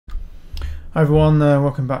Hi everyone,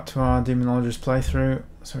 welcome back to our Demonologist playthrough.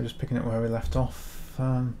 So we're just picking up where we left off,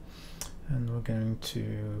 and we're going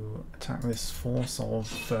to attack this force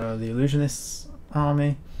of the Illusionist's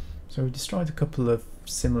army. So we destroyed a couple of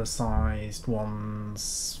similar sized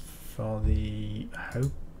ones for the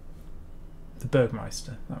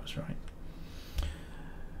Burgmeister, that was right.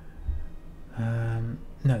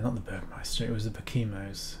 No, not the Burgmeister, it was the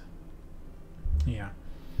Bekimos. Yeah,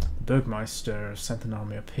 the Burgmeister sent an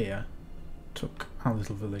army up here, took our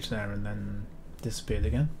little village there and then disappeared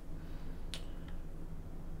again.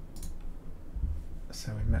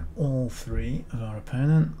 So we met all three of our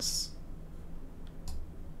opponents.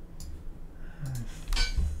 I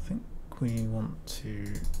think we want to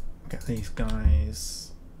get these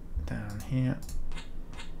guys down here.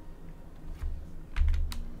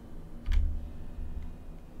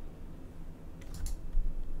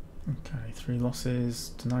 Okay, 3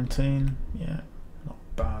 losses to 19, yeah, not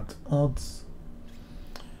bad odds.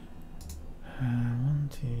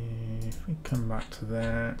 If we come back to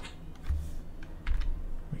there,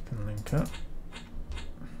 we can link up.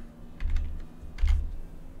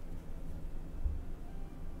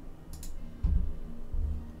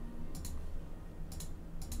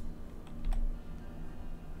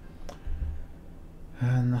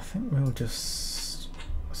 And I think we'll just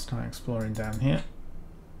start exploring down here.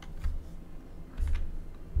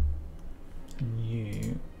 And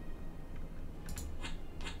you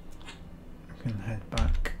can head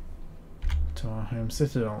back to our home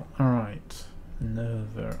citadel. Alright,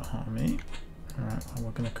 another army. Alright, well,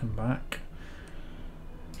 we're going to come back.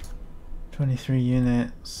 23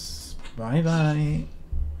 units. Bye bye.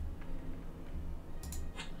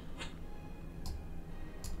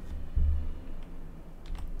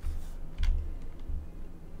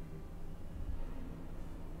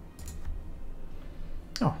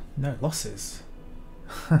 Oh, no losses.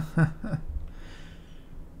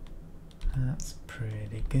 That's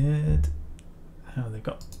pretty good. Oh, they've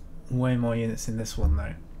got way more units in this one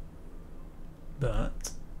though.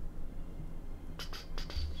 But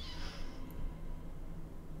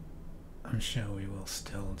I'm sure we will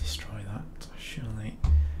still destroy that, surely.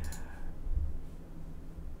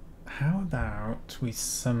 How about we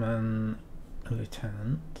summon a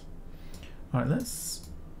lieutenant? Alright, let's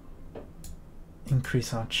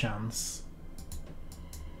increase our chance.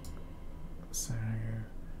 So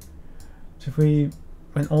if we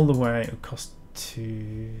went all the way, it would cost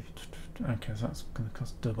 2. Okay, so that's going to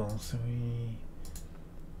cost double. So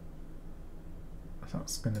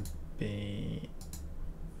that's going to be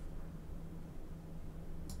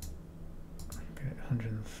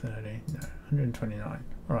 130. No, 129.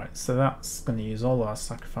 All right, so that's going to use all our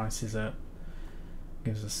sacrifices up.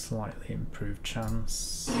 Gives us a slightly improved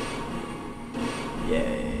chance.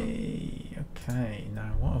 Yay! Okay,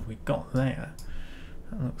 now what have we got there?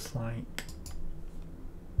 That looks like,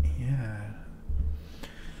 yeah,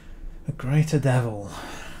 a greater devil.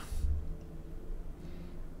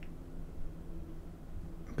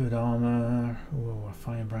 Good armor. Ooh, a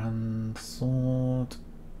firebrand sword.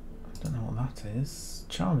 I don't know what that is.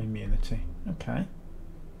 Charm immunity. Okay.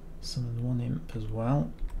 Summon 1 imp as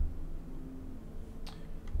well.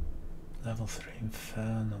 Level 3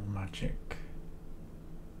 infernal magic.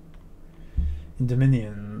 In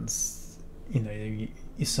Dominions, you know, you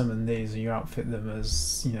summon these, or you outfit them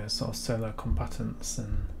as, you know, sort of solo combatants,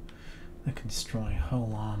 and they can destroy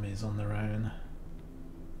whole armies on their own.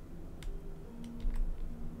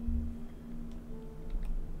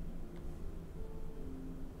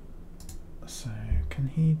 So can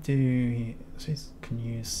he do? So he can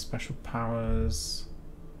use special powers.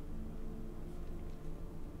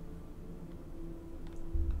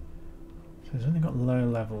 So he's only got low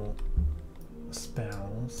level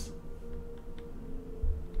spells.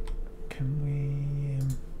 Can we?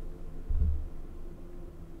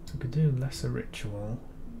 We could do lesser ritual.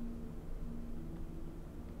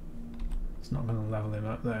 It's not going to level him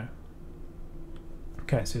up though.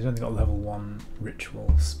 Okay, so he's only got level 1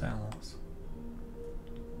 ritual spells.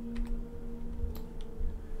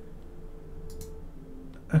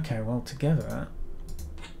 Okay, well together,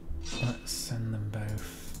 let's send them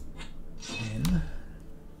both in.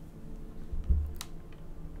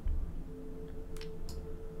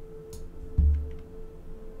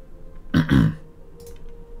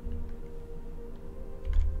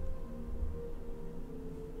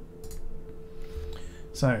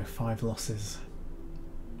 So, 5 losses.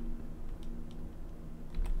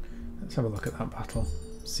 Let's have a look at that battle,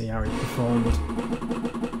 see how he performed.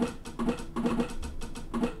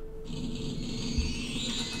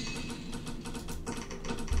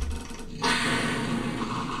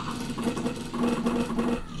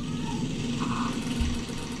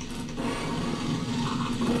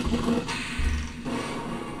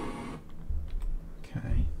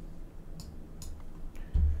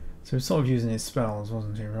 So he's sort of using his spells,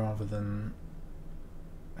 wasn't he, rather than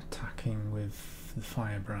attacking with the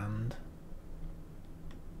firebrand.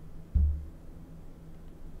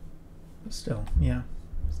 But still, yeah,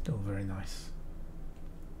 still very nice.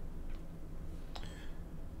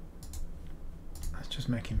 Let's just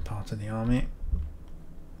make him part of the army.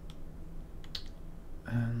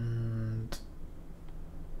 And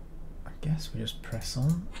I guess we just press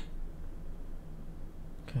on.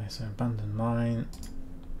 Okay, so abandon mine.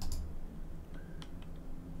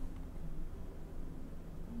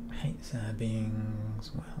 Hates there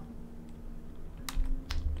beings, well.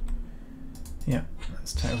 Yeah,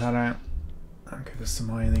 let's take that out. That'll give us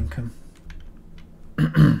some iron income.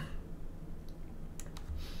 In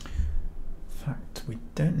fact, we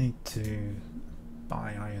don't need to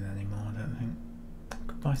buy iron anymore, I don't think. We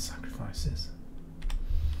could buy sacrifices.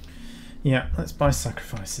 Yeah, let's buy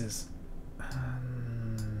sacrifices.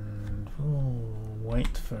 And we'll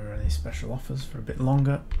wait for any special offers for a bit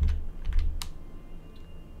longer.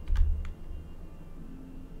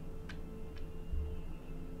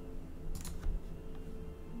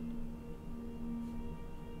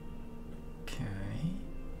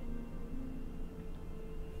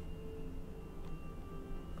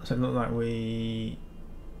 So it looked like we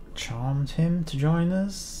charmed him to join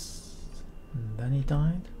us, and then he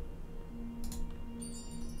died.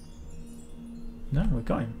 No, we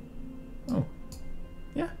got him. Oh,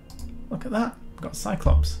 yeah, look at that. We've got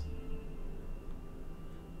Cyclops.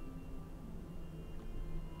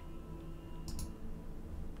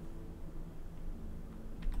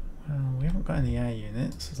 Well, we haven't got any air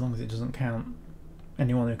units, as long as it doesn't count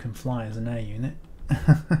anyone who can fly as an air unit.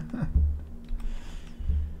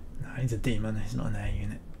 He's a demon, he's not an air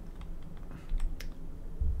unit.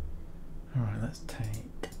 Alright, let's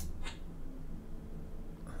take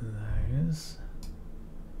those.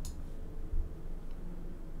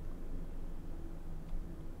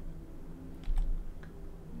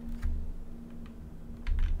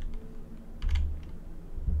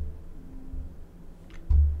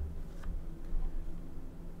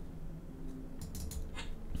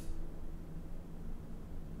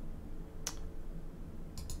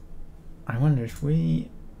 I wonder if we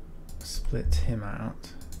split him out.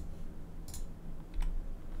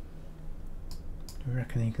 Do you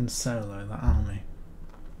reckon he can solo that army?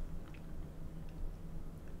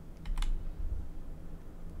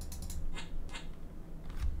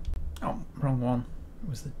 Oh, wrong one. It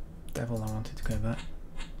was the devil I wanted to go back.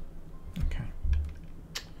 Okay.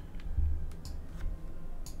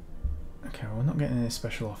 Okay, we're not getting any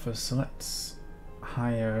special offers, so let's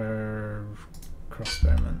hire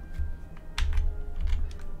crossbowmen.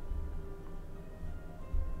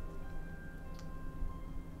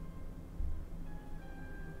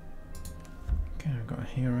 Okay, I've got a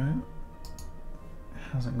hero.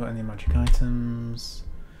 Hasn't got any magic items.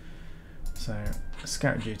 So,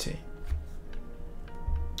 scout duty.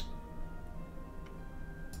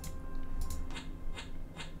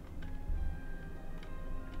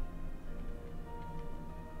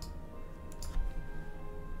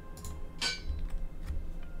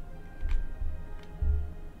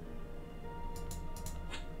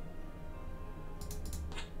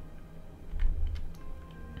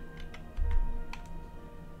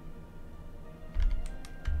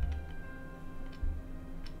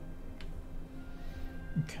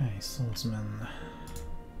 Okay, swordsmen.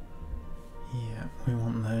 Yeah, we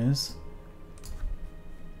want those.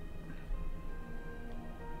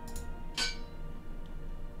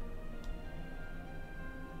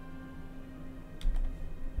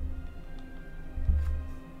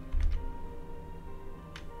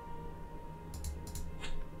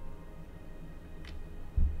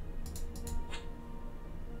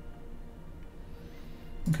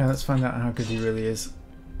 Okay, let's find out how good he really is.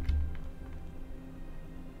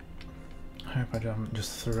 I hope I haven't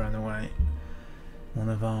just thrown away one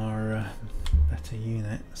of our better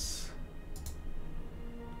units.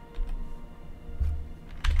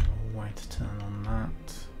 Okay, we'll wait a turn on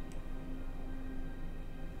that.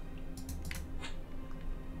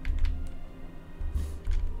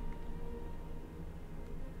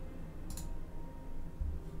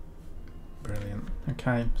 Brilliant.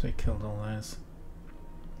 Okay, so he killed all those.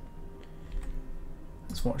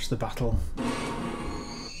 Let's watch the battle.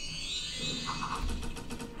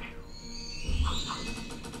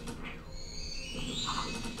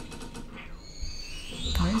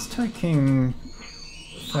 He's taking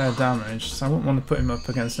fair damage, so I wouldn't want to put him up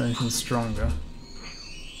against anything stronger.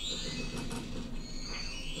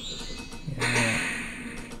 Yeah.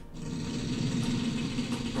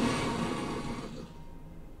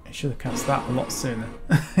 He should have cast that a lot sooner.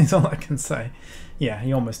 Is all I can say. Yeah,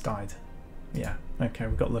 he almost died. Yeah, okay,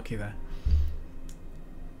 we got lucky there.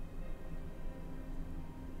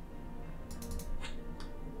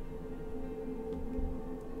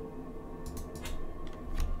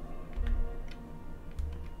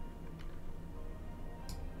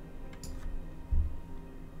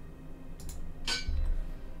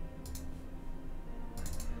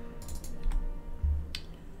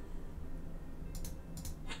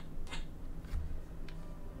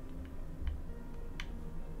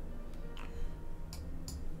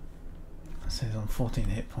 So he's on 14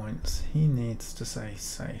 hit points. He needs to stay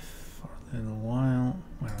safe for a little while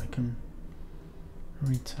where I can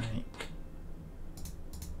retake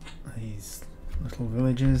these little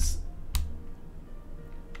villages.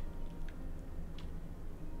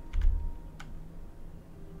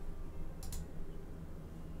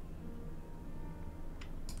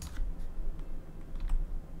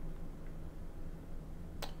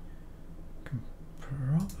 Can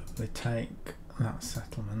probably take that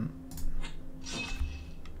settlement.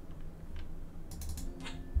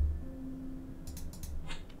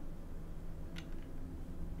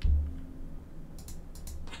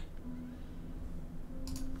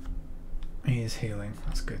 He is healing,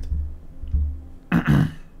 that's good.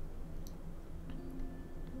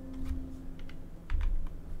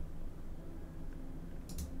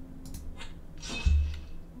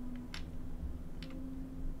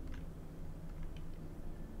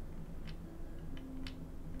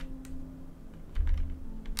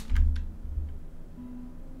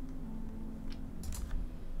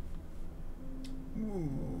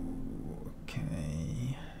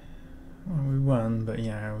 Okay. Well, we won, but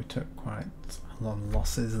yeah, we took quite a lot of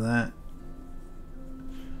losses there.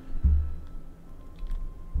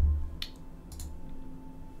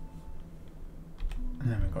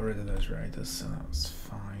 And then we got rid of those raiders, so that's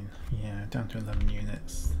fine. Yeah, down to 11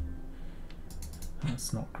 units.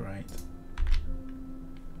 That's not great.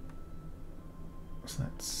 So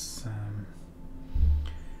let's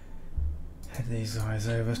head these guys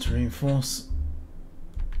over to reinforce.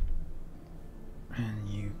 And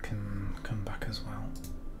you can come back as well.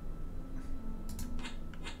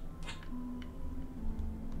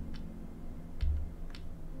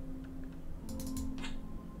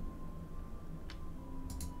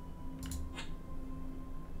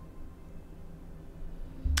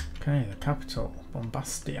 Okay, the capital,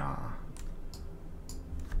 Bombastia.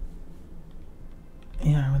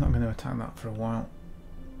 Yeah, we're not going to attack that for a while.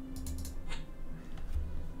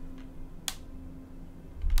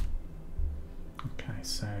 Okay,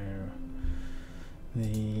 so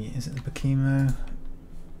is it the Bakimo?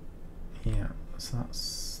 Yeah, so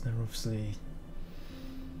they're obviously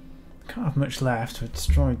can't have much left. We've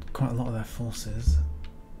destroyed quite a lot of their forces.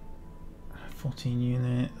 14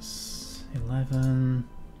 units, 11.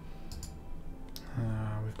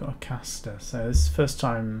 We've got a caster, so this is the first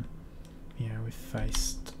time, yeah, we've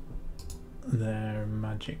faced their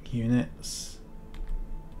magic units.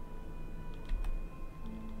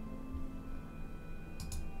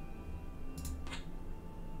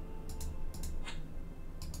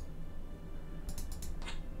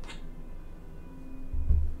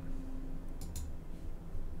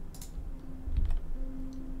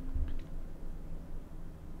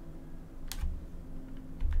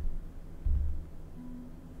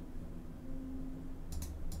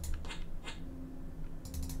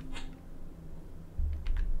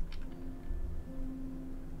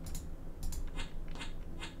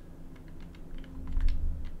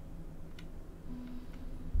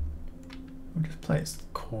 We'll just play it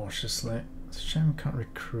cautiously. It's a shame we can't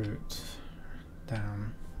recruit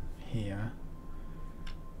down here.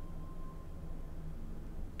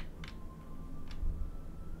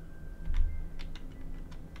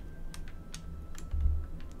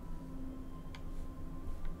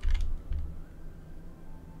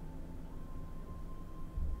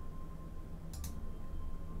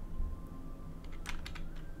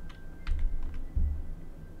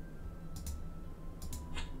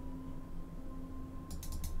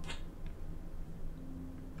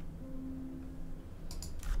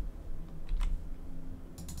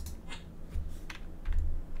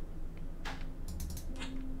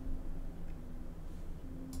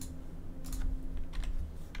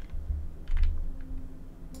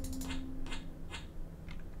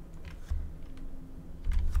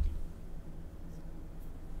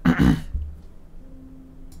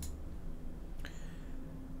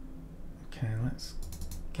 Okay, let's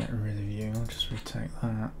get rid of you. I'll just retake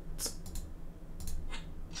that.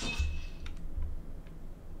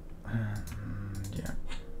 And yeah.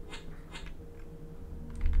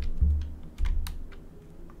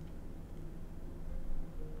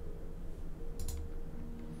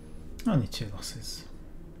 Only 2 losses.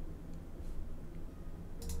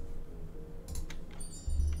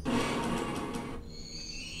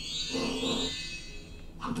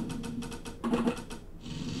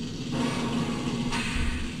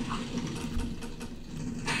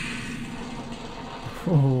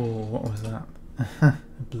 Oh, what was that? A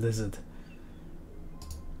blizzard.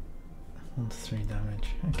 1 to 3 damage.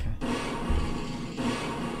 Okay.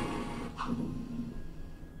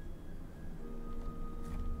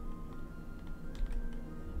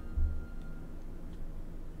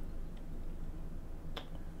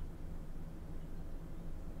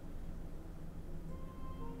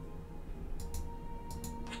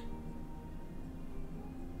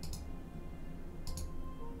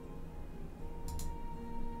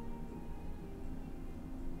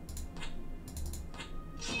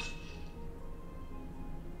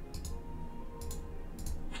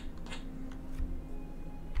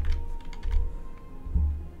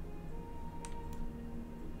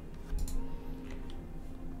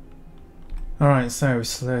 Alright, so we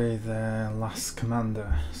slay their last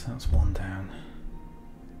commander, so that's 1 down.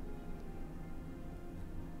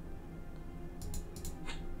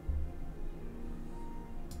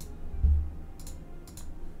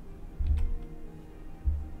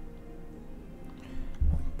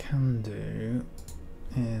 What we can do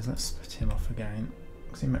is let's split him off again,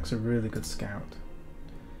 because he makes a really good scout.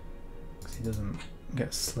 Because he doesn't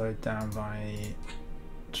get slowed down by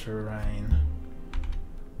terrain.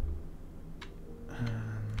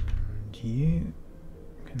 And you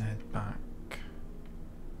can head back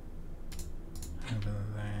over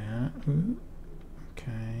there. Ooh,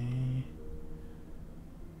 okay.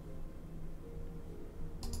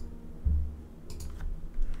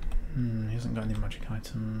 He hasn't got any magic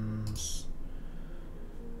items.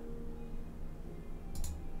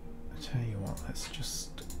 I tell you what, let's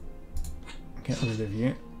just get rid of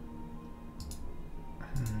you.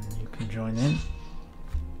 And you can join in.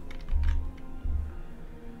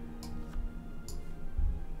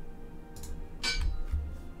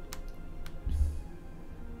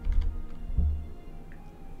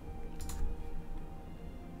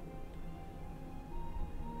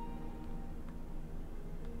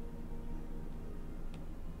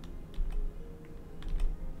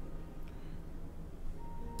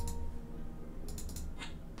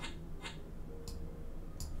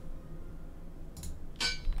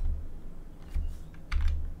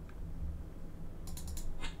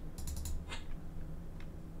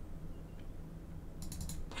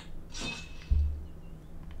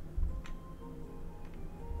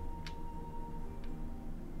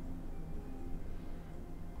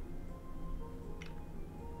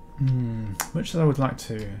 Much as I would like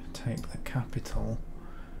to take the capital,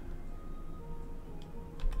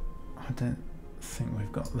 I don't think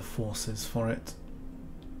we've got the forces for it.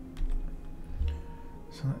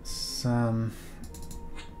 So let's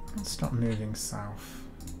start moving south.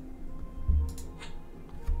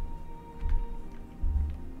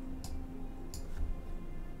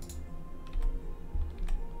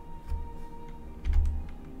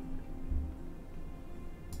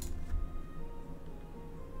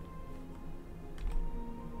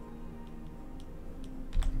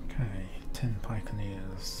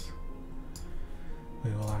 Pioneers.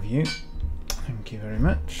 We will have you. Thank you very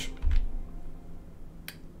much.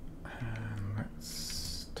 And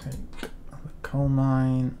let's take the coal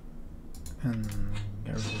mine and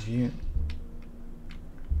get rid of you.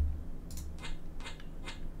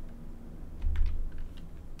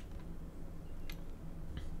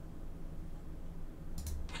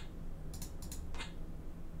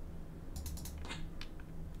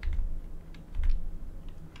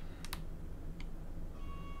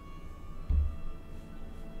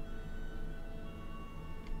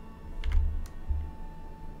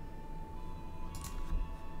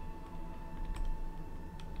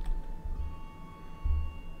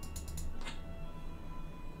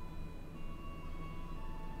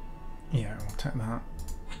 Yeah, we'll take that.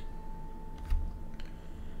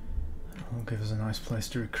 That will give us a nice place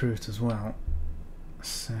to recruit as well.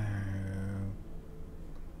 So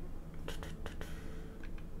we've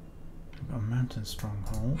got a mountain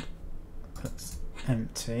stronghold that's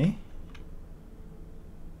empty.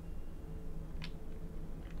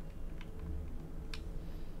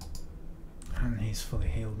 And he's fully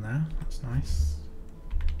healed now, that's nice.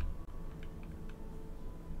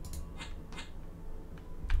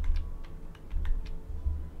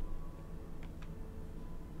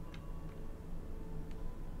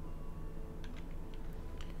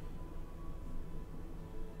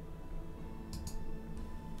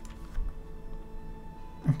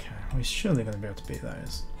 Okay, we're surely going to be able to beat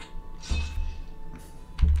those.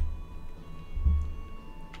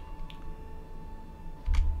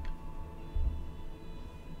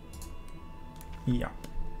 Yep.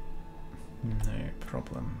 No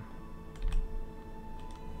problem.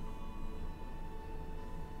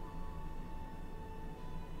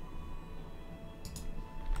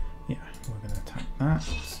 Yeah, we're going to attack that.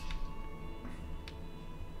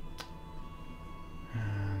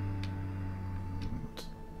 And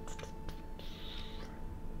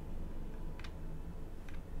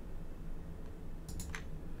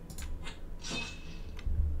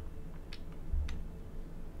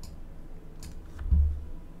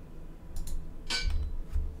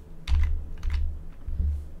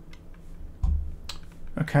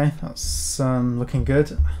okay, that's looking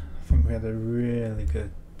good. I think we had a really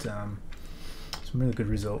good, some really good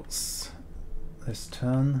results this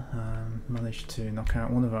turn. Managed to knock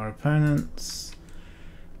out one of our opponents.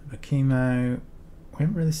 The chemo. We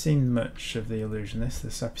haven't really seen much of the Illusionist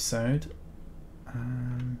this episode.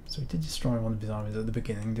 So we did destroy one of his armies at the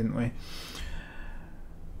beginning, didn't we?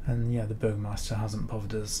 And yeah, the Burgmeister hasn't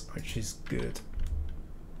bothered us, which is good.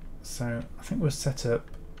 So I think we're set up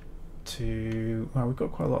to, well, we've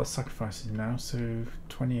got quite a lot of sacrifices now, so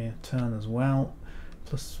 20 a turn as well,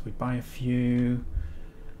 plus we buy a few.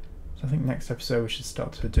 So I think next episode we should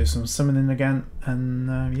start to do some summoning again,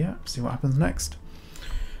 and yeah, see what happens next.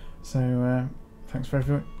 So thanks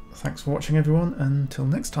for watching everyone, until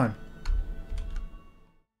next time.